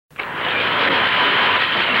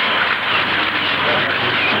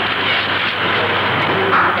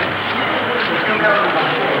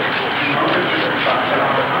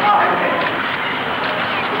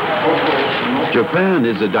Japan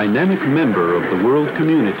is a dynamic member of the world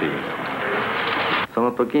community. そ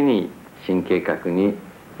の時に新計画に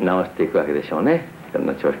直していくわけでしょうね。いろん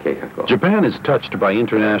な長期計画を。Japan is touched by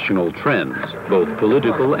international trends, both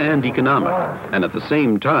political and economic, and at the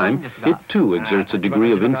same time, it too exerts a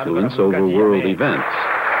degree of influence over world events.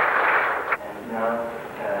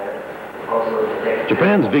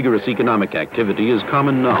 Japan's vigorous economic activity is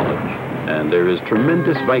common knowledge, and there is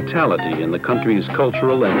tremendous vitality in the country's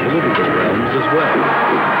cultural and political realms as well.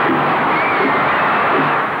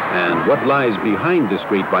 And what lies behind this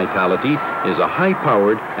great vitality is a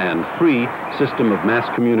high-powered and free system of mass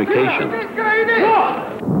communication.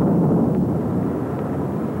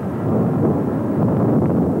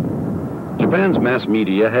 Japan's mass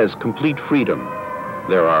media has complete freedom.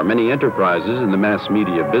 There are many enterprises in the mass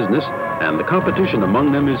media business, and the competition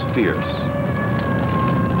among them is fierce.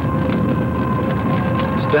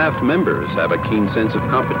 Staff members have a keen sense of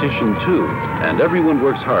competition too, and everyone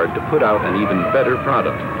works hard to put out an even better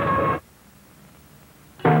product.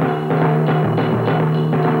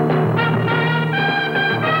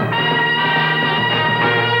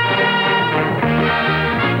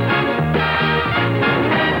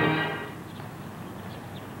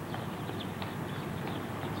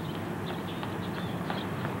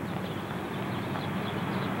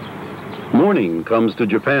 Morning comes to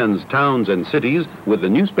Japan's towns and cities with the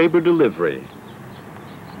newspaper delivery.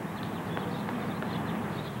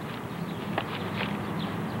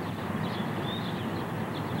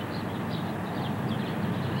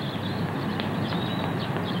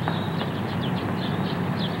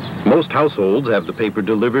 Most households have the paper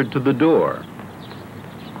delivered to the door.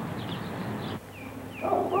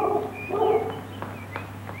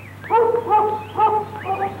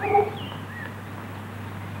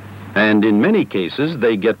 And in many cases,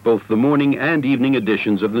 they get both the morning and evening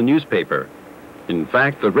editions of the newspaper. In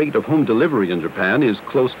fact, the rate of home delivery in Japan is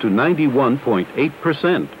close to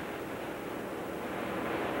 91.8%.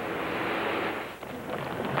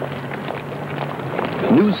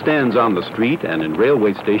 Newsstands on the street and in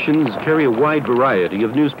railway stations carry a wide variety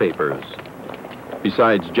of newspapers.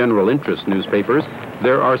 Besides general interest newspapers,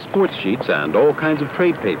 there are sports sheets and all kinds of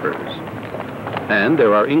trade papers. And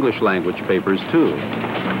there are English language papers too.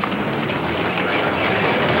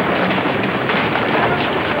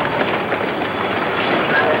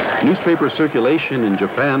 Newspaper circulation in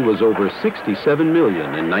Japan was over 67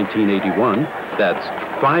 million in 1981. That's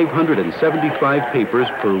 575 papers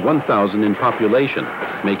per 1,000 in population,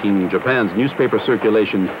 making Japan's newspaper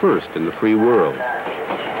circulation first in the free world.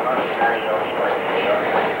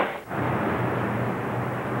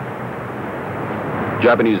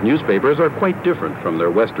 Japanese newspapers are quite different from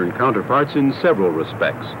their Western counterparts in several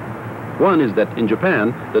respects. One is that in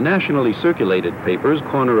Japan, the nationally circulated papers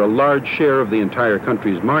corner a large share of the entire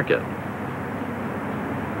country's market.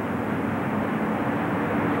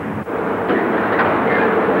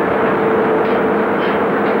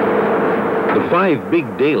 The 5 big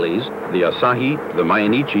dailies, the Asahi, the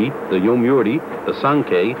Mainichi, the Yomiuri, the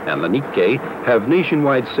Sankei, and the Nikkei, have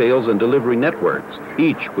nationwide sales and delivery networks,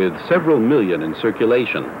 each with several million in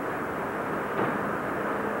circulation.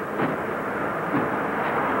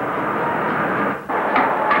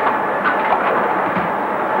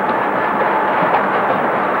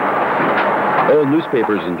 All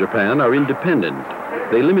newspapers in Japan are independent.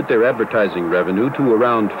 They limit their advertising revenue to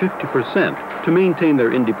around 50% to maintain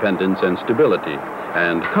their independence and stability,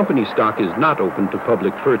 and company stock is not open to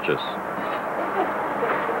public purchase.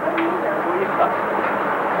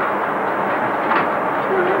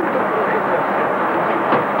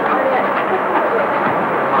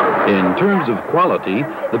 In terms of quality,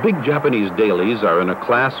 the big Japanese dailies are in a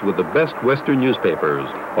class with the best Western newspapers,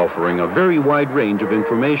 offering a very wide range of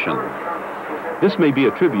information. This may be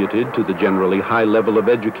attributed to the generally high level of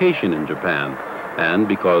education in Japan, and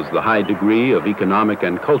because the high degree of economic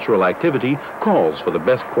and cultural activity calls for the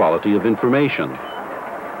best quality of information.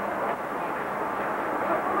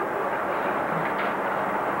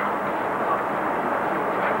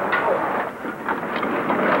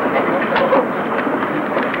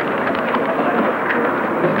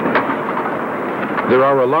 There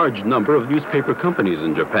are a large number of newspaper companies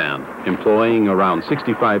in Japan, employing around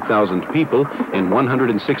 65,000 people in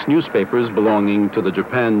 106 newspapers belonging to the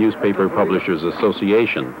Japan Newspaper Publishers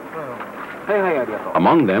Association.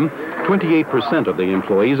 Among them, 28% of the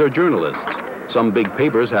employees are journalists. Some big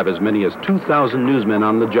papers have as many as 2,000 newsmen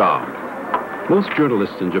on the job. Most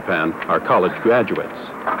journalists in Japan are college graduates.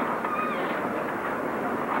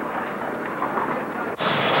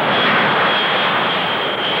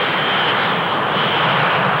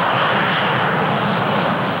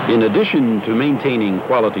 In addition to maintaining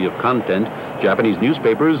quality of content, Japanese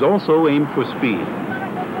newspapers also aim for speed.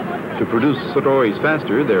 To produce stories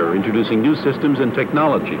faster, they're introducing new systems and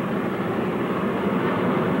technology.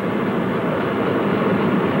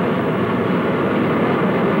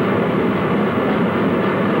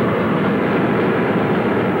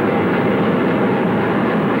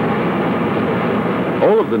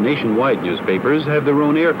 All of the nationwide newspapers have their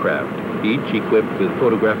own aircraft, each equipped with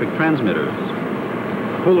photographic transmitters.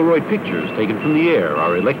 Polaroid pictures taken from the air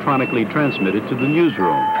are electronically transmitted to the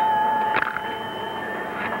newsroom.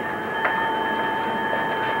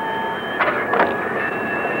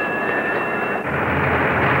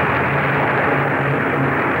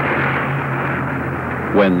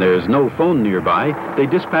 When there's no phone nearby, they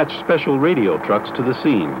dispatch special radio trucks to the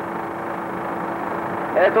scene.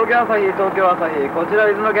 東京朝日、東京朝日、こちら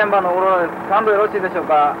伊豆の現場のオーロラです。感度よろしいでしょう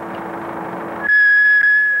か。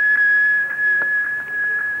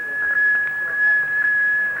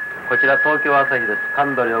こちら東京朝日です。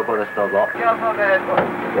感度良好です。どうぞ。よろしくお願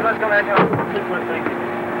いします。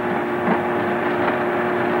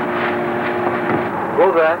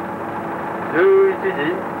午前11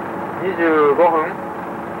時25分、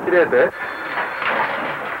きれいです。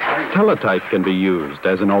Teletype can be used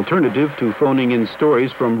as an alternative to phoning in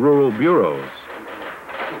stories from rural bureaus.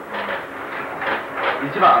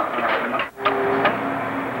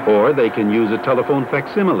 Or they can use a telephone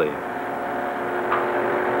facsimile.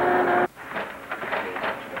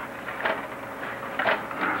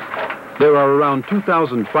 There are around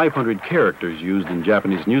 2,500 characters used in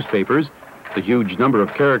Japanese newspapers. The huge number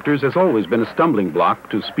of characters has always been a stumbling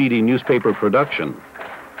block to speedy newspaper production.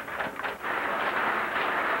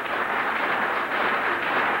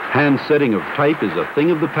 Hand setting of type is a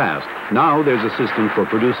thing of the past. Now there's a system for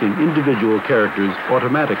producing individual characters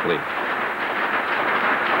automatically.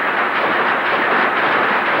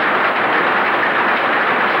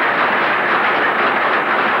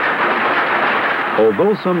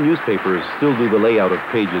 Although some newspapers still do the layout of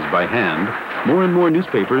pages by hand, more and more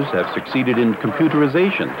newspapers have succeeded in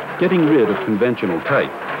computerization, getting rid of conventional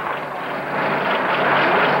type.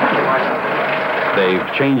 They've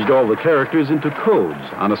changed all the characters into codes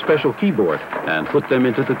on a special keyboard and put them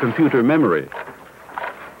into the computer memory.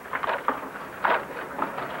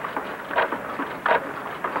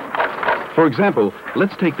 For example,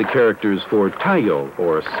 let's take the characters for Taiyo,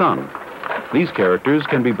 or sun. These characters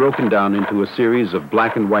can be broken down into a series of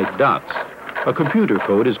black and white dots. A computer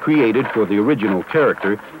code is created for the original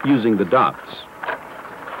character using the dots.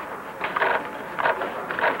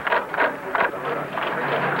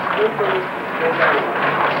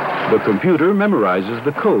 The computer memorizes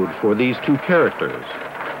the code for these two characters.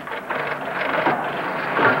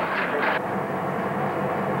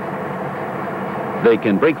 They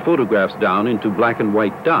can break photographs down into black and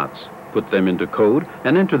white dots, put them into code,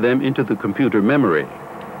 and enter them into the computer memory.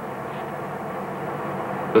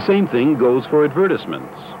 The same thing goes for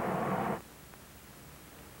advertisements.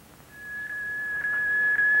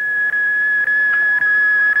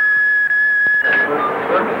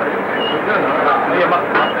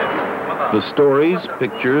 The stories,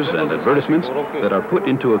 pictures, and advertisements that are put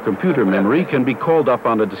into a computer memory can be called up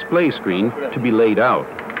on a display screen to be laid out.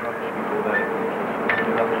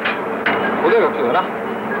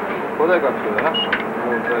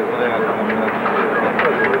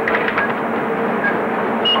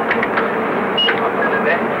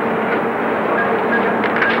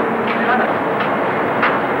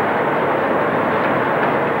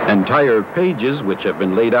 Entire pages which have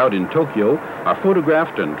been laid out in Tokyo are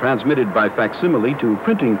photographed and transmitted by facsimile to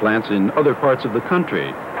printing plants in other parts of the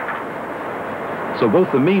country. So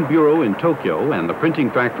both the main bureau in Tokyo and the printing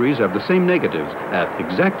factories have the same negatives at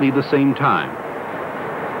exactly the same time.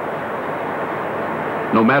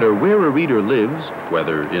 No matter where a reader lives,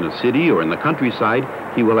 whether in a city or in the countryside,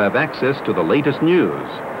 he will have access to the latest news.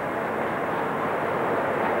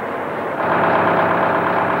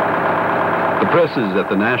 The presses at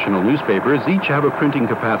the national newspapers each have a printing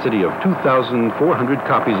capacity of 2,400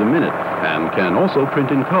 copies a minute and can also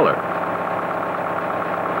print in color.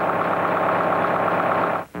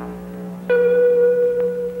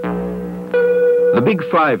 The big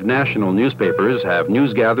five national newspapers have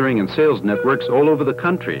news gathering and sales networks all over the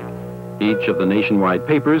country. Each of the nationwide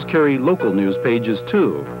papers carry local news pages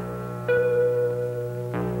too.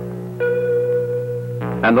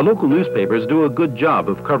 And the local newspapers do a good job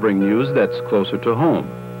of covering news that's closer to home.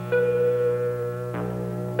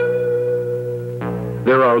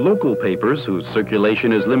 There are local papers whose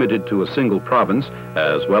circulation is limited to a single province,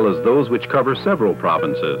 as well as those which cover several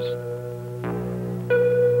provinces.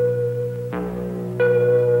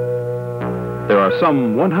 There are are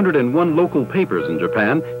some 101 local papers in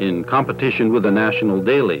Japan in competition with the national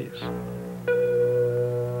dailies.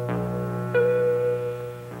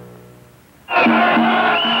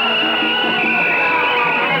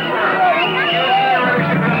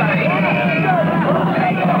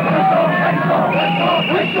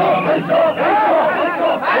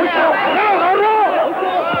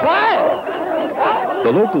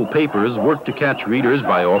 The local papers work to catch readers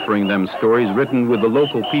by offering them stories written with the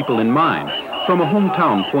local people in mind, from a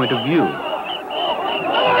hometown point of view.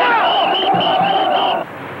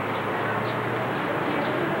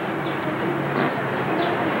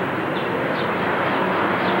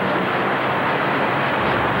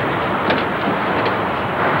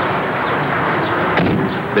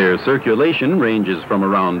 Their circulation ranges from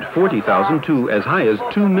around 40,000 to as high as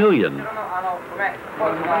 2 million.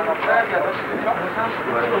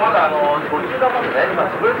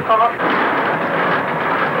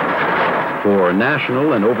 For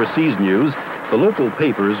national and overseas news, the local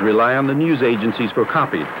papers rely on the news agencies for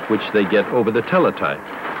copy, which they get over the teletype.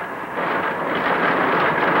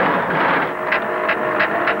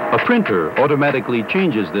 A printer automatically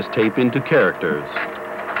changes this tape into characters.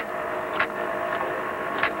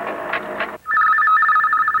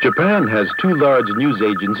 Japan has two large news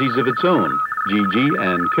agencies of its own, Jiji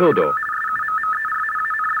and Kyodo.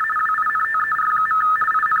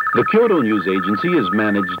 The Kyodo News Agency is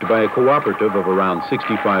managed by a cooperative of around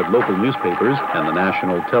 65 local newspapers and the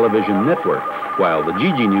national television network, while the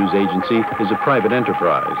Jiji News Agency is a private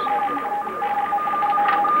enterprise.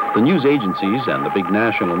 The news agencies and the big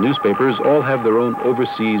national newspapers all have their own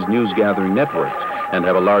overseas news-gathering networks and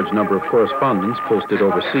have a large number of correspondents posted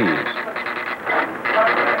overseas.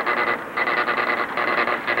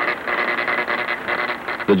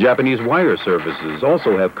 The Japanese wire services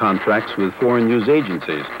also have contracts with foreign news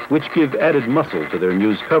agencies, which give added muscle to their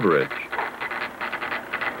news coverage.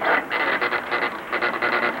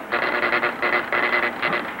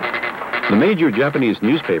 The major Japanese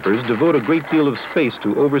newspapers devote a great deal of space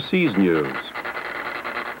to overseas news.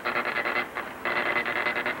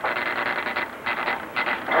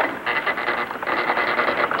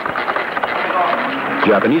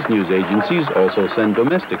 Japanese news agencies also send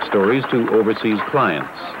domestic stories to overseas clients.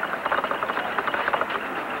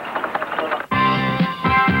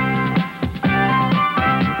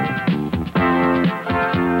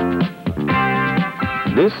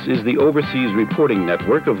 This is the overseas reporting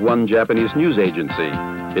network of one Japanese news agency.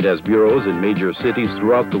 It has bureaus in major cities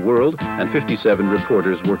throughout the world and 57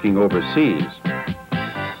 reporters working overseas.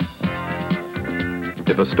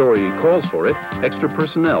 If a story calls for it, extra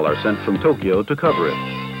personnel are sent from Tokyo to cover it.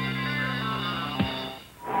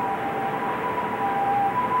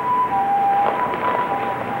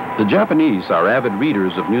 The Japanese are avid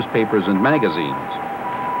readers of newspapers and magazines.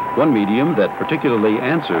 One medium that particularly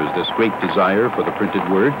answers this great desire for the printed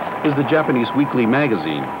word is the Japanese weekly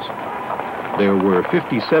magazines. There were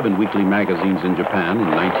 57 weekly magazines in Japan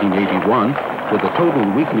in 1981, with a total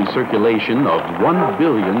weekly circulation of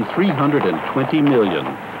 1,320,000,000.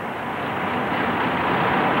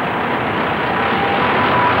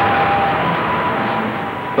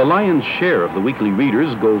 The lion's share of the weekly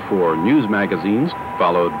readers go for news magazines,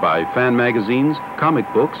 followed by fan magazines, comic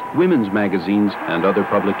books, women's magazines, and other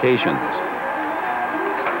publications.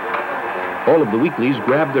 All of the weeklies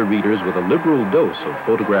grab their readers with a liberal dose of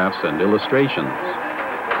photographs and illustrations.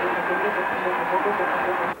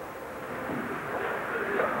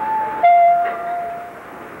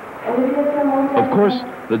 Of course,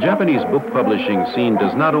 the Japanese book publishing scene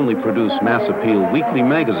does not only produce mass appeal weekly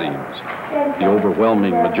magazines. The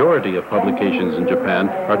overwhelming majority of publications in Japan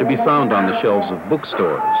are to be found on the shelves of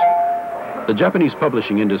bookstores. The Japanese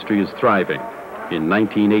publishing industry is thriving. In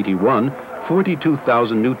 1981,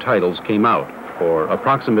 42,000 new titles came out, or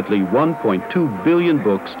approximately 1.2 billion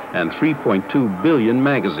books and 3.2 billion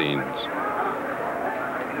magazines.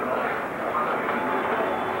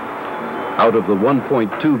 Out of the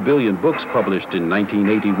 1.2 billion books published in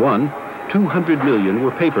 1981, 200 million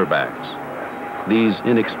were paperbacks. These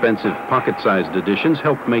inexpensive pocket-sized editions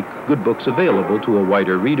help make good books available to a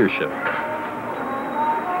wider readership.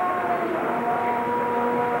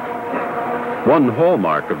 One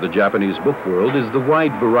hallmark of the Japanese book world is the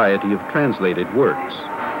wide variety of translated works.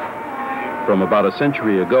 From about a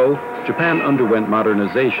century ago, Japan underwent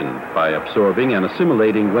modernization by absorbing and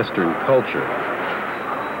assimilating Western culture.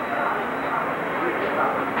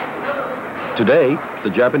 Today, the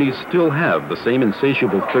Japanese still have the same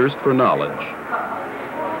insatiable thirst for knowledge.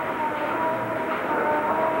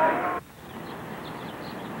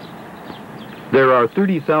 There are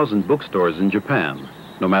 30,000 bookstores in Japan.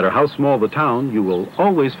 No matter how small the town, you will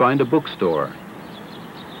always find a bookstore.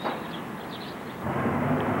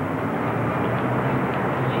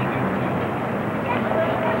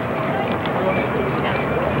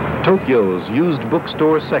 Tokyo's used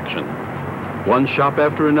bookstore section. One shop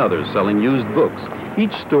after another selling used books,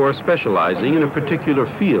 each store specializing in a particular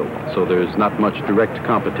field, so there's not much direct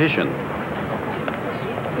competition.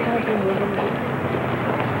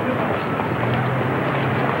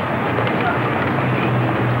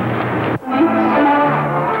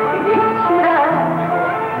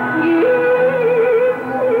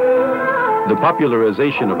 The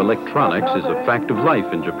popularization of electronics is a fact of life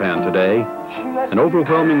in Japan today. An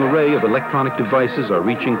overwhelming array of electronic devices are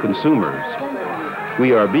reaching consumers.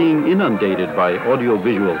 We are being inundated by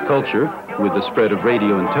audiovisual culture with the spread of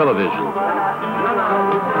radio and television.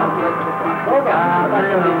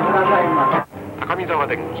 高見沢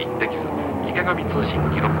電機テキス池上通信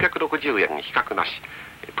機660円比較なし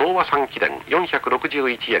東和3機電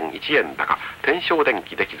461円1円高天正電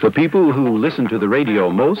機テキス The people who listen to the radio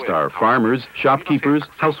most are farmers, shopkeepers,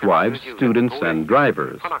 housewives, students, and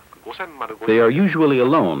drivers. They are usually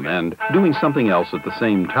alone and doing something else at the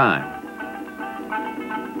same time.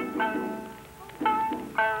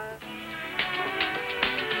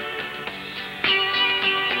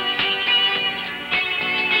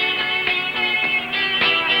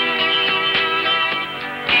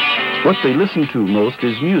 What they listen to most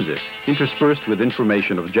is music, interspersed with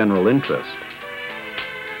information of general interest.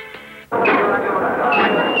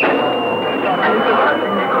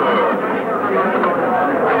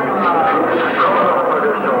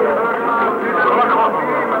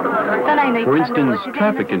 For instance,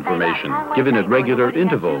 traffic information given at regular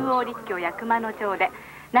intervals.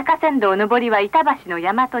 中山道上りは板橋の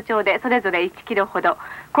大和町でそれぞれ1キロほど、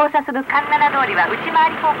交差する環七通りは内回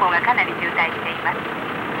り方向がかなり渋滞しています。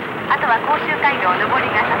あとは甲州街道上り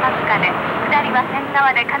が笹塚で、下りは仙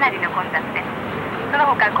川でかなりの混雑です。その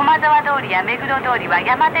他駒沢通りや目黒通りは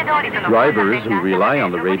山手通りとの交差点 Drivers who rely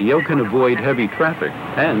on the radio can avoid heavy traffic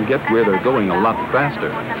and get where they're going a lot faster.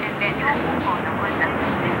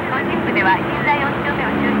 当日区では日大4丁目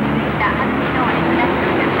を中心にした発信通り下りの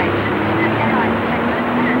渋滞です。通車の足が気をつ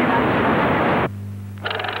けられま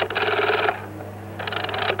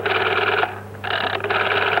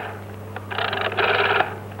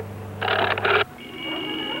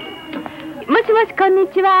す。もしもし、こんに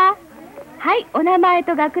ちは。はい、お名前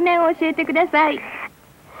と学年を教えてください。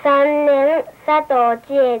3年佐藤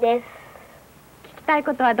千恵です。聞きたい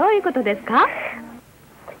ことはどういうことですか？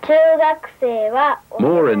中学生は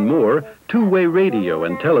More and more, two-way radio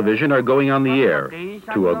and television are going on the air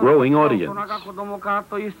to a growing audience. 子供か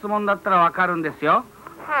という質問だったらわかるんですよ。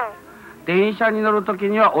はい。電車に乗るとき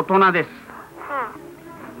には大人です。は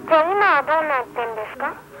い。じゃあ今はどうなってんです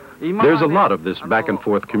か？ There's a lot of this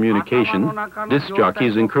back-and-forth communication. Disc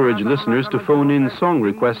jockeys encourage listeners to phone in song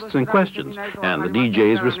requests and questions, and the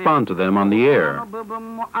DJs respond to them on the air. 部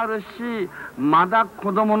分もあるし、まだ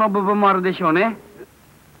子供の部分もあるでしょうね。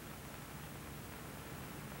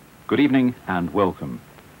Good evening and welcome.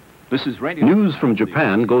 This is radio. News from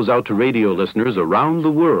Japan goes out to radio listeners around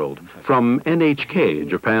the world from NHK,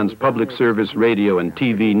 Japan's public service radio and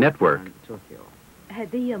TV network.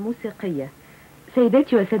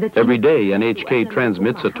 Every day, NHK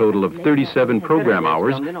transmits a total of 37 program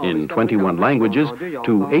hours in 21 languages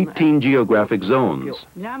to 18 geographic zones.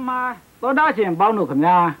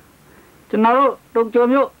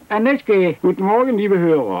 Guten Morgen, liebe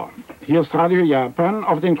Hörer. Hier ist Radio Japan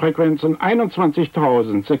auf den Frequenzen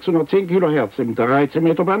 21.610 kHz im 13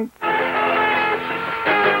 Meter Band.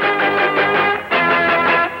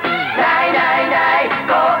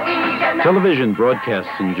 Television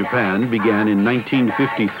broadcasts in Japan began in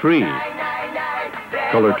 1953.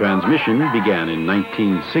 Color transmission began in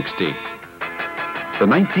 1960. The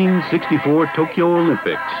 1964 Tokyo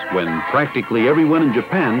Olympics, when practically everyone in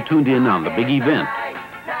Japan tuned in on the big event.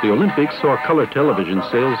 The Olympics saw color television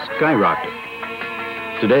sales skyrocket.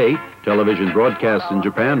 Today, television broadcasts in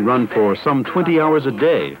Japan run for some 20 hours a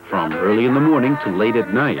day, from early in the morning to late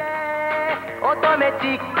at night.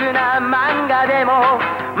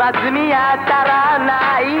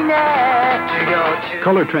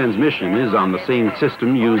 Color transmission is on the same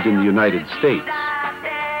system used in the United States.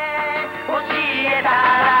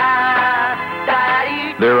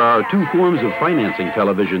 There are two forms of financing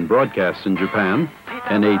television broadcasts in Japan.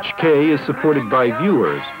 NHK is supported by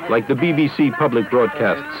viewers, like the BBC public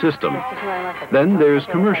broadcast system. Then there's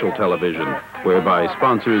commercial television, whereby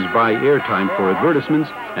sponsors buy airtime for advertisements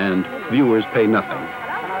and viewers pay nothing.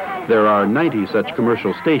 There are 90 such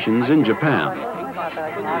commercial stations in Japan.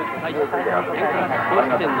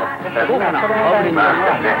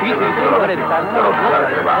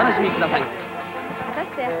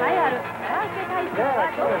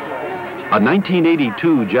 A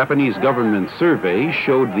 1982 Japanese government survey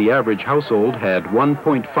showed the average household had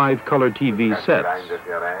 1.5 color TV sets.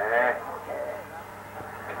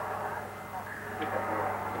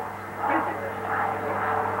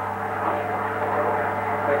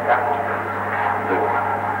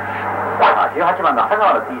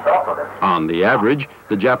 On the average,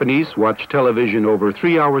 the Japanese watch television over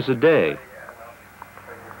 3 hours a day.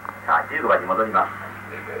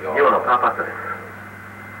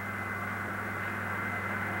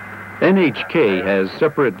 NHK has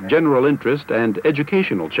separate general interest and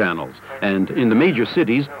educational channels, and in the major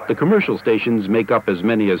cities, the commercial stations make up as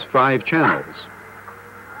many as 5 channels.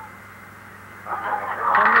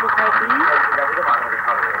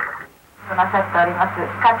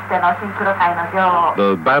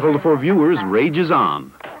 The battle for viewers rages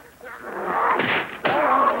on.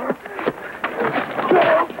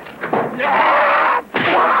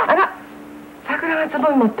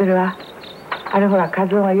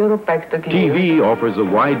 TV offers a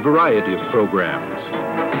wide variety of programs.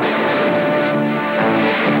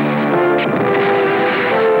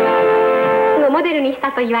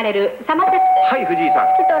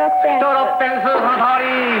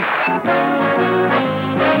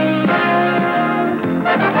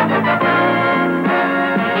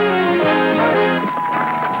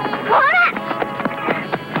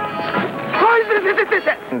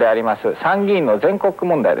 Japan であります参議院の全国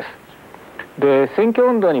問題です。で、選挙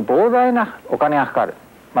運動に膨大なお金がかかる。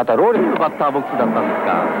また労力のバッターボックスだったんです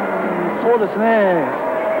か。そうですね。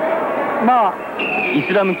まあイ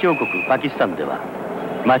スラム教国パキスタンでは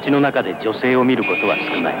街の中で女性を見ることは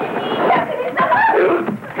少ない。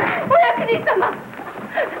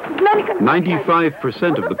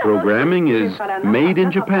95% of the programming is made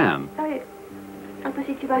in Japan.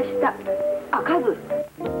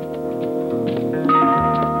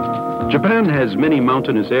 Japan has many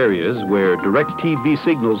mountainous areas where direct TV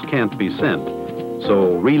signals can't be sent,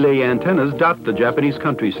 so relay antennas dot the Japanese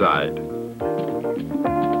countryside.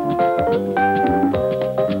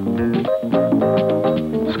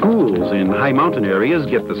 Schools in high mountain areas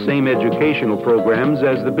get the same educational programs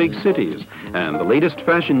as the big cities, and the latest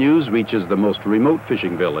fashion news reaches the most remote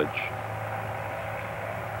fishing village.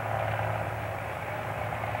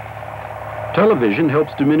 Television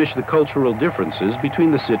helps diminish the cultural differences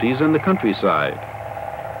between the cities and the countryside.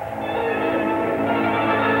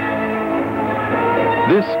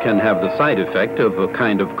 This can have the side effect of a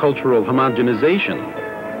kind of cultural homogenization.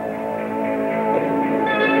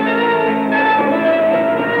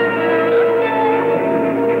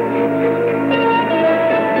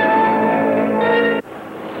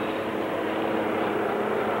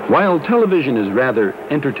 While television is rather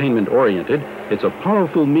entertainment-oriented, it's a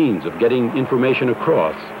powerful means of getting information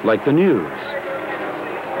across, like the news.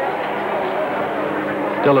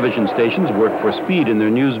 Television stations work for speed in their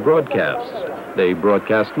news broadcasts. They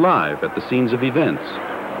broadcast live at the scenes of events.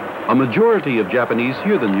 A majority of Japanese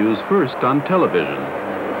hear the news first on television.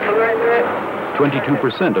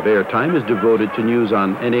 22% of airtime is devoted to news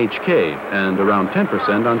on NHK and around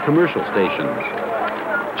 10% on commercial stations.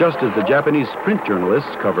 Just as the Japanese print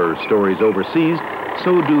journalists cover stories overseas,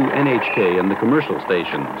 so do NHK and the commercial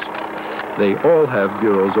stations. They all have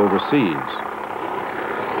bureaus overseas.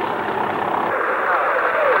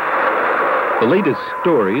 The latest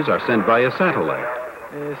stories are sent via satellite.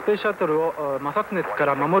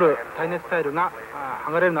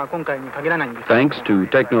 Thanks to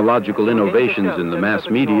technological innovations in the mass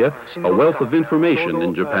media, a wealth of information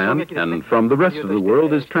in Japan and from the rest of the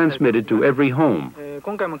world is transmitted to every home.